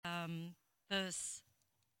verse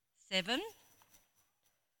 7.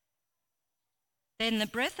 Then the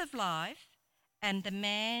breath of life and the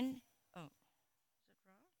man...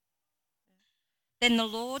 Then the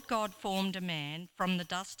Lord God formed a man from the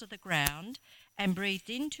dust of the ground and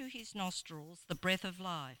breathed into his nostrils the breath of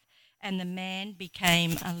life, and the man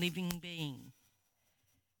became a living being.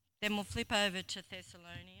 Then we'll flip over to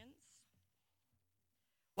Thessalonians.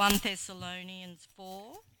 1 Thessalonians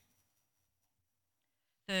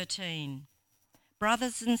 4:13.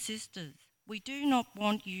 Brothers and sisters, we do not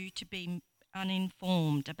want you to be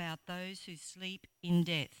uninformed about those who sleep in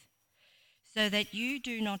death, so that you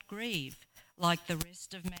do not grieve like the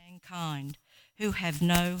rest of mankind who have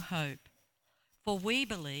no hope. For we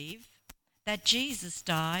believe that Jesus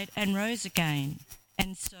died and rose again,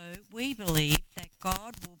 and so we believe that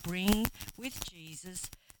God will bring with Jesus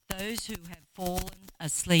those who have fallen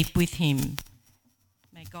asleep with him.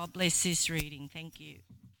 May God bless this reading. Thank you.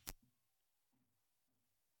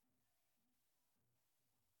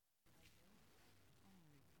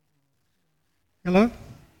 Hello?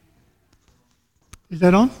 Is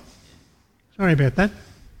that on? Sorry about that.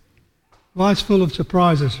 Life's full of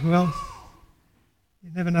surprises. Well,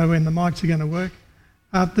 you never know when the mics are going to work.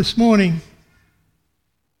 This morning,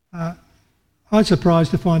 I was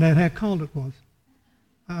surprised to find out how cold it was.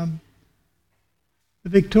 The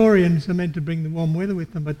Victorians are meant to bring the warm weather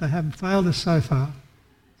with them, but they haven't failed us so far.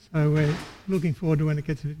 So we're looking forward to when it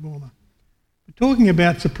gets a bit warmer. But talking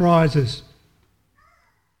about surprises,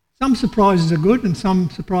 some surprises are good and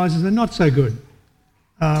some surprises are not so good.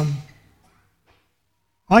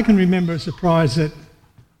 I can remember a surprise that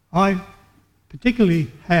I particularly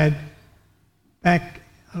had back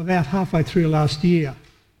about halfway through last year.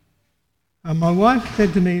 My wife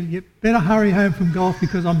said to me, "You better hurry home from golf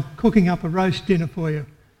because I'm cooking up a roast dinner for you,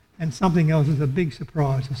 and something else is a big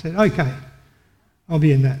surprise." I said, "Okay, I'll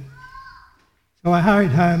be in that." So I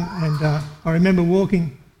hurried home, and I remember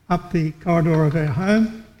walking up the corridor of our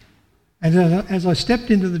home, and as I stepped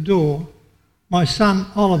into the door, my son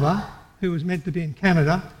Oliver, who was meant to be in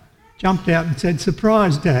Canada, jumped out and said,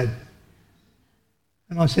 "Surprise, Dad."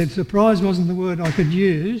 And I said, surprise wasn't the word I could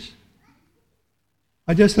use.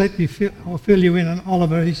 I just I'll fill you in on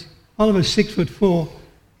Oliver. Oliver's 6'4".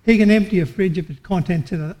 He can empty a fridge of its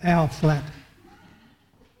contents in an hour flat.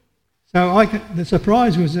 So the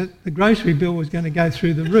surprise was that the grocery bill was going to go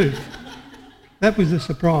through the roof. That was the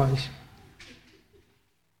surprise.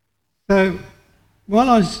 So while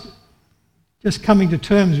I was just coming to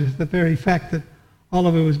terms with the very fact that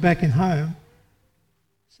Oliver was back in home,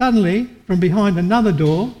 suddenly, from behind another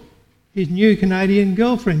door, his new Canadian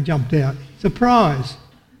girlfriend jumped out. Surprise!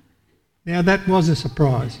 Now that was a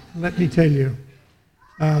surprise, let me tell you.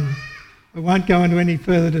 I won't go into any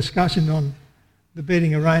further discussion on the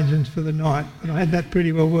bedding arrangements for the night, but I had that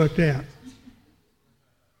pretty well worked out.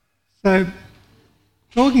 So,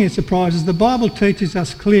 talking of surprises, the Bible teaches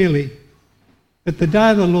us clearly that the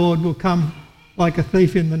day of the Lord will come like a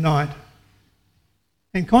thief in the night.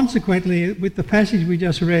 And consequently, with the passage we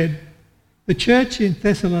just read, the church in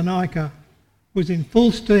Thessalonica was in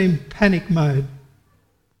full steam panic mode.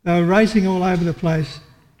 They were racing all over the place,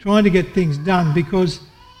 trying to get things done because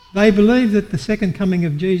they believed that the second coming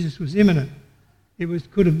of Jesus was imminent.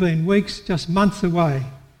 Could have been weeks, just months away.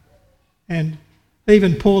 And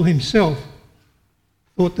even Paul himself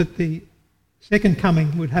thought that the second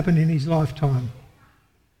coming would happen in his lifetime.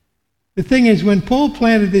 The thing is, when Paul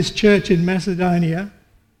planted this church in Macedonia,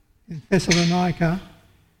 in Thessalonica,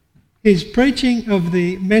 his preaching of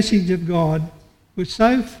the message of God was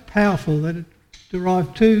so powerful that it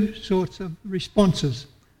derived two sorts of responses.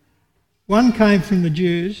 One came from the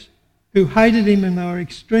Jews, who hated him and they were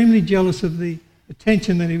extremely jealous of the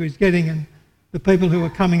attention that he was getting and the people who were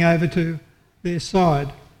coming over to their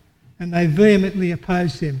side, and they vehemently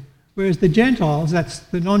opposed him. Whereas the Gentiles, that's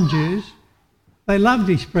the non-Jews, they loved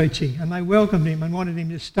his preaching and they welcomed him and wanted him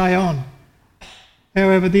to stay on.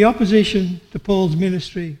 However, the opposition to Paul's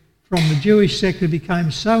ministry from the Jewish sector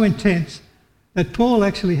became so intense that Paul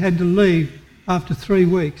actually had to leave after 3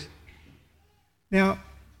 weeks. Now,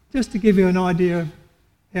 just to give you an idea of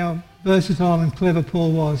how versatile and clever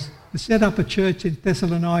Paul was, to set up a church in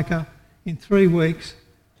Thessalonica in 3 weeks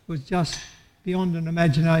was just beyond an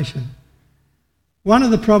imagination. One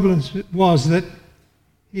of the problems was that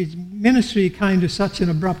his ministry came to such an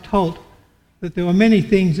abrupt halt that there were many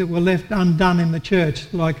things that were left undone in the church,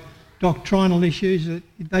 like doctrinal issues that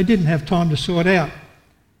they didn't have time to sort out.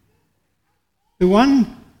 The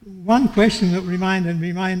one question that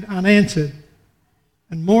remained unanswered,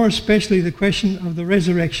 and more especially the question of the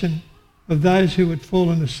resurrection of those who had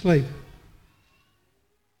fallen asleep.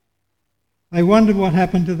 They wondered what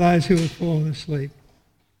happened to those who had fallen asleep.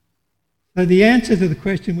 So the answer to the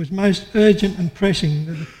question was most urgent and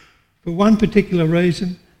pressing. For one particular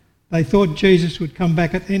reason, they thought Jesus would come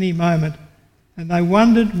back at any moment, and they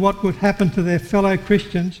wondered what would happen to their fellow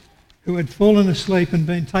Christians who had fallen asleep and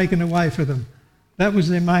been taken away from them. That was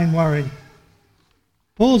their main worry.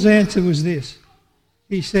 Paul's answer was this.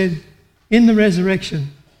 He said, in the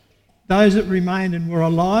resurrection, those that remained and were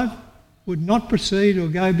alive would not precede or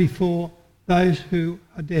go before those who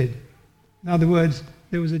are dead. In other words,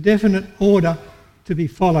 there was a definite order to be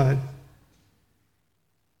followed.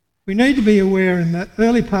 We need to be aware in the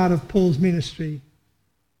early part of Paul's ministry,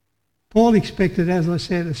 Paul expected, as I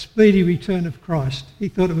said, a speedy return of Christ. He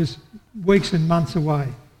thought it was weeks and months away.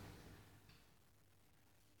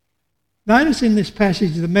 Notice in this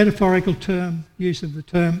passage the metaphorical use of the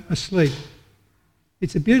term asleep.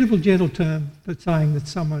 It's a beautiful, gentle term for saying that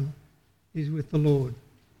someone is with the Lord.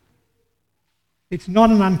 It's not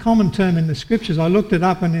an uncommon term in the Scriptures. I looked it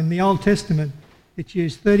up, and in the Old Testament it's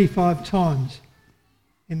used 35 times.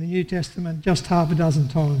 In the New Testament, just half a dozen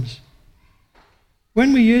times.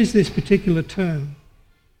 When we use this particular term,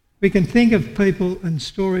 we can think of people and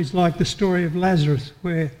stories like the story of Lazarus,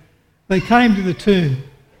 where they came to the tomb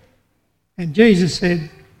and Jesus said,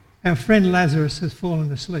 our friend Lazarus has fallen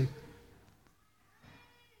asleep.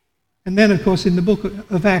 And then, of course, in the book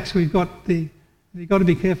of Acts, you've got to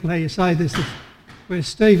be careful how you say this, where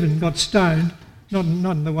Stephen got stoned, not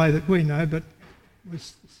in the way that we know, but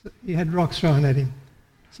he had rocks thrown at him.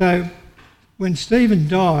 So when Stephen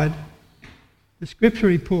died, the Scripture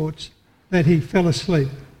reports that he fell asleep.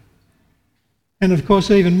 And of course,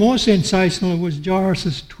 even more sensational was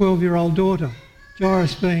Jairus' 12-year-old daughter,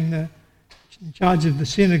 Jairus being in charge of the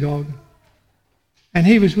synagogue. And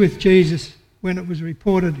he was with Jesus when it was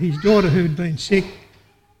reported his daughter who had been sick,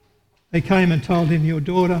 they came and told him, your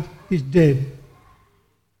daughter is dead.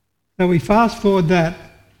 So we fast forward that,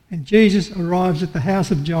 and Jesus arrives at the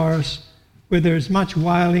house of Jairus, where there is much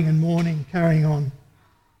wailing and mourning carrying on.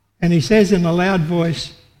 And he says in a loud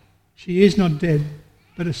voice, she is not dead,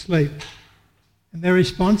 but asleep. And their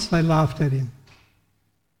response, they laughed at him.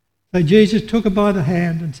 So Jesus took her by the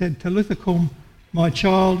hand and said, Talitha cum, my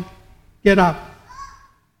child, get up.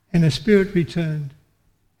 And her spirit returned,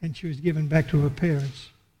 and she was given back to her parents.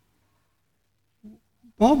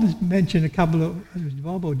 Bob mentioned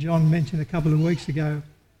John mentioned a couple of weeks ago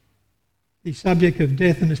the subject of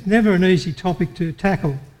death, and it's never an easy topic to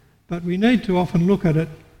tackle, but we need to often look at it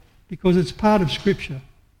because it's part of Scripture.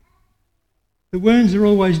 The wounds are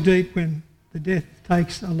always deep when the death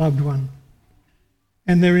takes a loved one,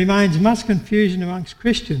 and there remains much confusion amongst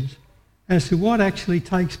Christians as to what actually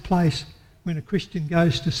takes place when a Christian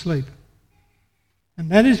goes to sleep. And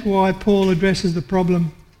that is why Paul addresses the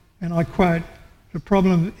problem, and I quote, the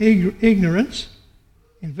problem of ignorance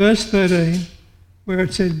in verse 13, where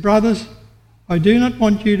it says, brothers, I do not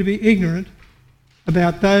want you to be ignorant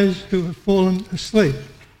about those who have fallen asleep.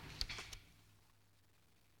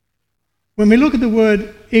 When we look at the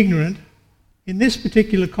word ignorant, in this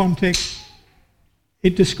particular context,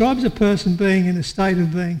 it describes a person being in a state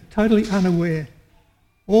of being totally unaware.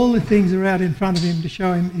 All the things are out in front of him to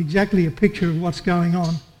show him exactly a picture of what's going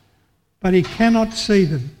on, but he cannot see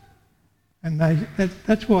them. And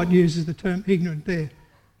that's why it uses the term ignorant there.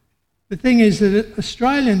 The thing is that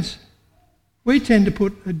Australians, we tend to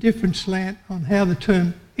put a different slant on how the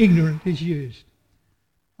term ignorant is used.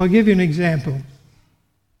 I'll give you an example.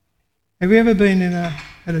 Have you ever been at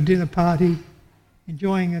a dinner party,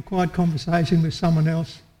 enjoying a quiet conversation with someone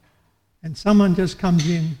else, and someone just comes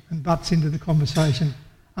in and butts into the conversation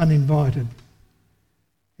uninvited?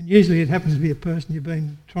 And usually it happens to be a person you've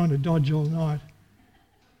been trying to dodge all night.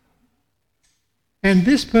 And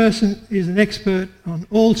this person is an expert on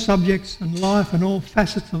all subjects and life and all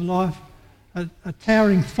facets of life, a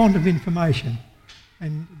towering font of information.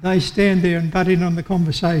 And they stand there and butt in on the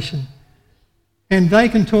conversation. And they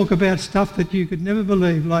can talk about stuff that you could never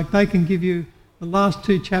believe, like they can give you the last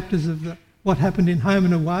 2 chapters of what happened in Home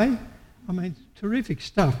and Away. I mean, terrific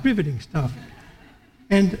stuff, riveting stuff.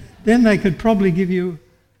 And then they could probably give you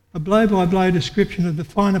a blow-by-blow description of the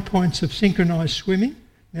finer points of synchronised swimming.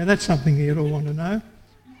 Now, that's something you'd all want to know.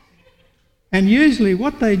 And usually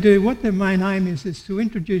what they do, what their main aim is to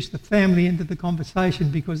introduce the family into the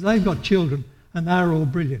conversation because they've got children and they're all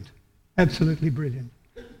brilliant, absolutely brilliant.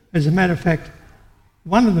 As a matter of fact,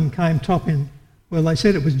 one of them came top in, well, they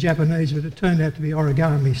said it was Japanese, but it turned out to be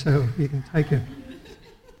origami, so you can take it.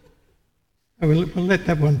 We'll let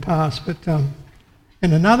that one pass. But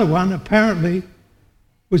and another one apparently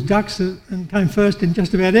was ducks and came first in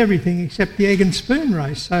just about everything except the egg and spoon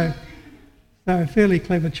race. So they were fairly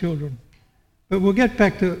clever children. But we'll get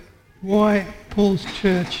back to why Paul's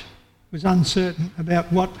church was uncertain about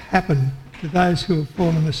what happened to those who have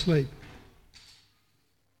fallen asleep.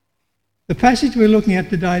 The passage we're looking at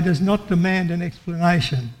today does not demand an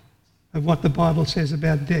explanation of what the Bible says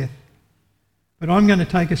about death. But I'm going to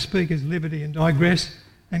take a speaker's liberty and digress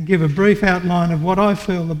and give a brief outline of what I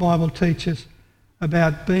feel the Bible teaches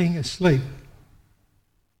about being asleep.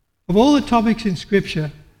 Of all the topics in Scripture,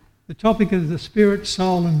 the topic of the spirit,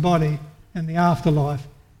 soul and body and the afterlife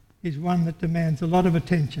is one that demands a lot of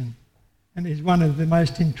attention and is one of the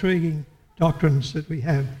most intriguing doctrines that we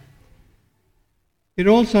have. It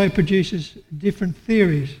also produces different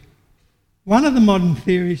theories. One of the modern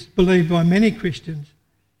theories believed by many Christians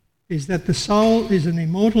is that the soul is an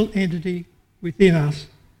immortal entity within us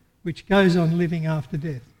which goes on living after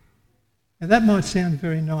death. Now that might sound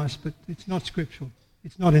very nice, but it's not scriptural.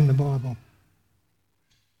 It's not in the Bible.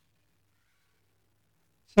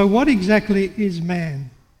 So what exactly is man?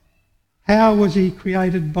 How was he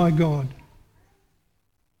created by God?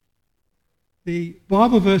 The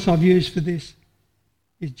Bible verse I've used for this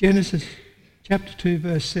is Genesis chapter 2,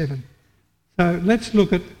 verse 7. So let's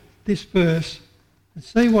look at this verse and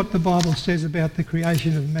see what the Bible says about the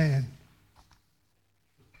creation of man.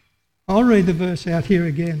 I'll read the verse out here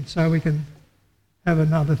again so we can have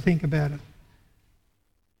another think about it.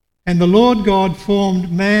 And the Lord God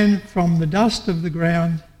formed man from the dust of the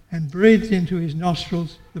ground and breathed into his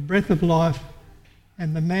nostrils the breath of life,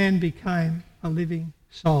 and the man became a living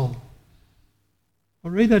soul.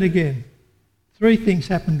 I'll read that again. 3 things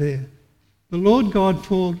happened there. The Lord God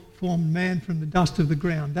formed man from the dust of the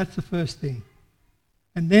ground. That's the first thing.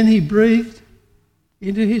 And then he breathed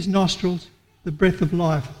into his nostrils the breath of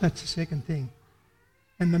life. That's the second thing.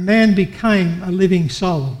 And the man became a living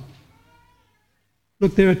soul.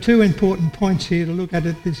 Look, there are 2 important points here to look at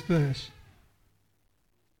this verse.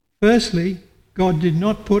 Firstly, God did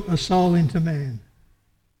not put a soul into man.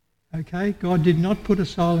 Okay? God did not put a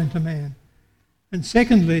soul into man. And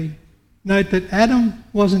secondly, note that Adam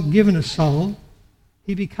wasn't given a soul,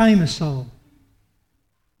 he became a soul.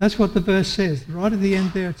 That's what the verse says. Right at the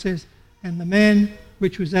end there it says, and the man,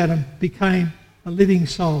 which was Adam, became a living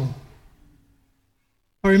soul.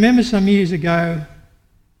 I remember some years ago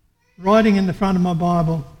writing in the front of my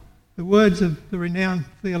Bible the words of the renowned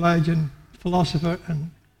theologian, philosopher and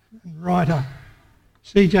writer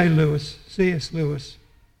C.S. Lewis.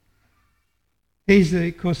 He's,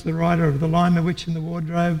 of course, the writer of The Lion, the Witch and the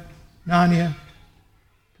Wardrobe, Narnia,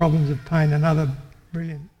 Problems of Pain and other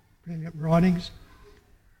brilliant writings.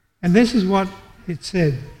 And this is what it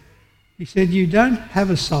said. He said, you don't have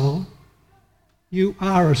a soul, you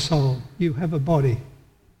are a soul. You have a body.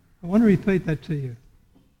 I want to repeat that to you.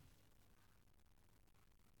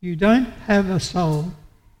 You don't have a soul,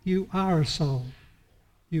 you are a soul.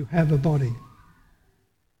 You have a body.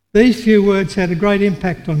 These few words had a great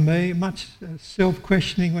impact on me. Much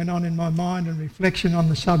self-questioning went on in my mind and reflection on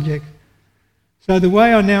the subject. So the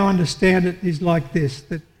way I now understand it is like this,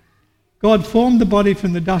 that God formed the body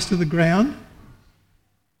from the dust of the ground,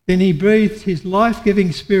 then he breathed his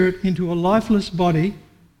life-giving spirit into a lifeless body,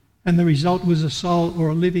 and the result was a soul or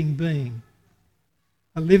a living being.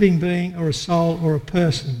 A living being or a soul or a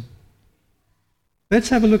person. Let's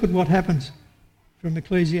have a look at what happens from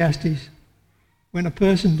Ecclesiastes. When a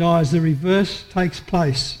person dies, the reverse takes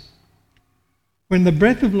place. When the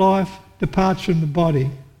breath of life departs from the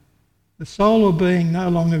body, the soul or being no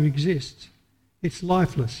longer exists. It's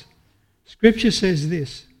lifeless. Scripture says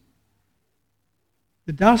this,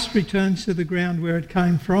 the dust returns to the ground where it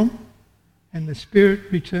came from, and the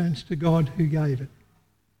spirit returns to God who gave it.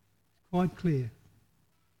 It's quite clear.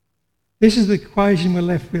 This is the equation we're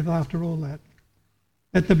left with after all that.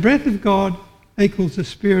 That the breath of God equals the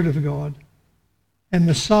Spirit of God, and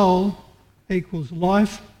the soul equals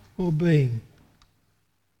life or being.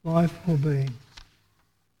 Life or being.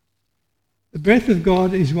 The breath of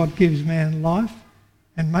God is what gives man life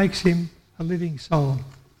and makes him a living soul.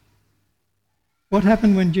 What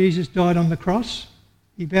happened when Jesus died on the cross?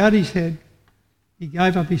 He bowed his head, he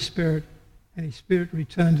gave up his spirit, and his spirit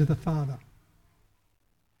returned to the Father.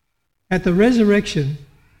 At the resurrection,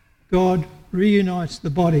 God reunites the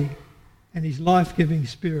body and his life-giving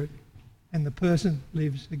spirit, and the person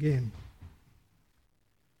lives again.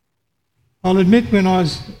 I'll admit when I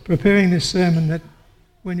was preparing this sermon that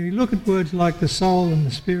when we look at words like the soul and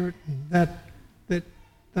the spirit, and that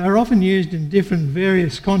they are often used in different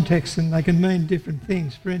various contexts and they can mean different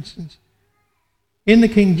things. For instance, in the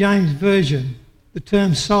King James Version, the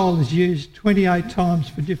term soul is used 28 times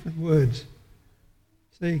for different words.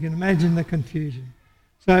 So you can imagine the confusion.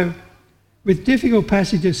 So with difficult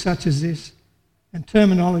passages such as this, and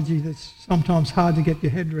terminology that's sometimes hard to get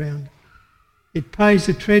your head around. It pays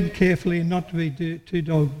to tread carefully and not to be too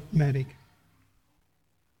dogmatic.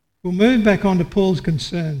 We'll move back on to Paul's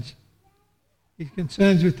concerns. His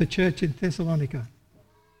concerns with the church in Thessalonica.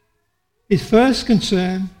 His first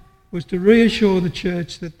concern was to reassure the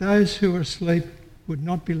church that those who were asleep would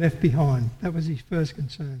not be left behind. That was his first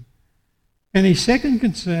concern. And his second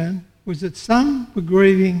concern was that some were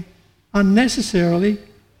grieving unnecessarily,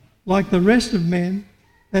 like the rest of men,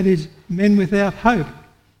 that is, men without hope.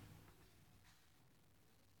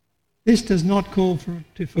 This does not call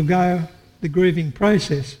to forgo the grieving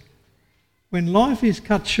process. When life is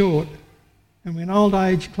cut short and when old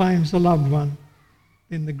age claims a loved one,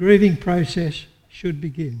 then the grieving process should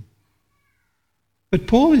begin. But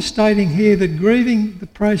Paul is stating here that grieving the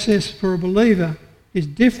process for a believer is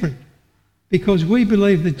different because we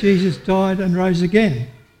believe that Jesus died and rose again.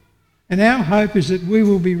 And our hope is that we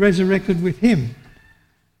will be resurrected with him.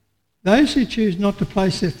 Those who choose not to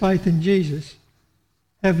place their faith in Jesus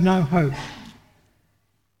have no hope.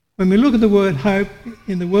 When we look at the word hope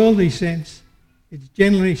in the worldly sense, it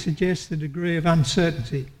generally suggests a degree of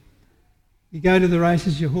uncertainty. You go to the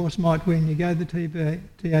races, your horse might win. You go to the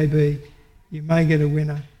TAB, you may get a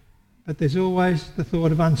winner. But there's always the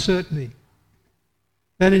thought of uncertainty.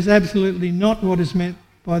 That is absolutely not what is meant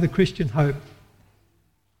by the Christian hope.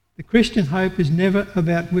 The Christian hope is never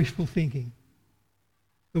about wishful thinking.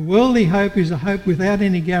 The worldly hope is a hope without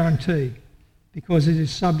any guarantee because it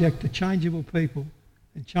is subject to changeable people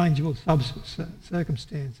and changeable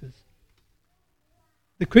circumstances.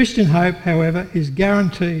 The Christian hope, however, is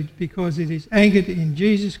guaranteed because it is anchored in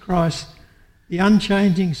Jesus Christ, the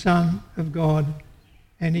unchanging Son of God,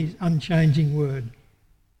 and his unchanging word.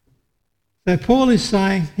 So Paul is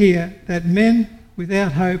saying here that men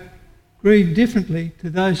without hope grieve differently to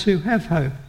those who have hope.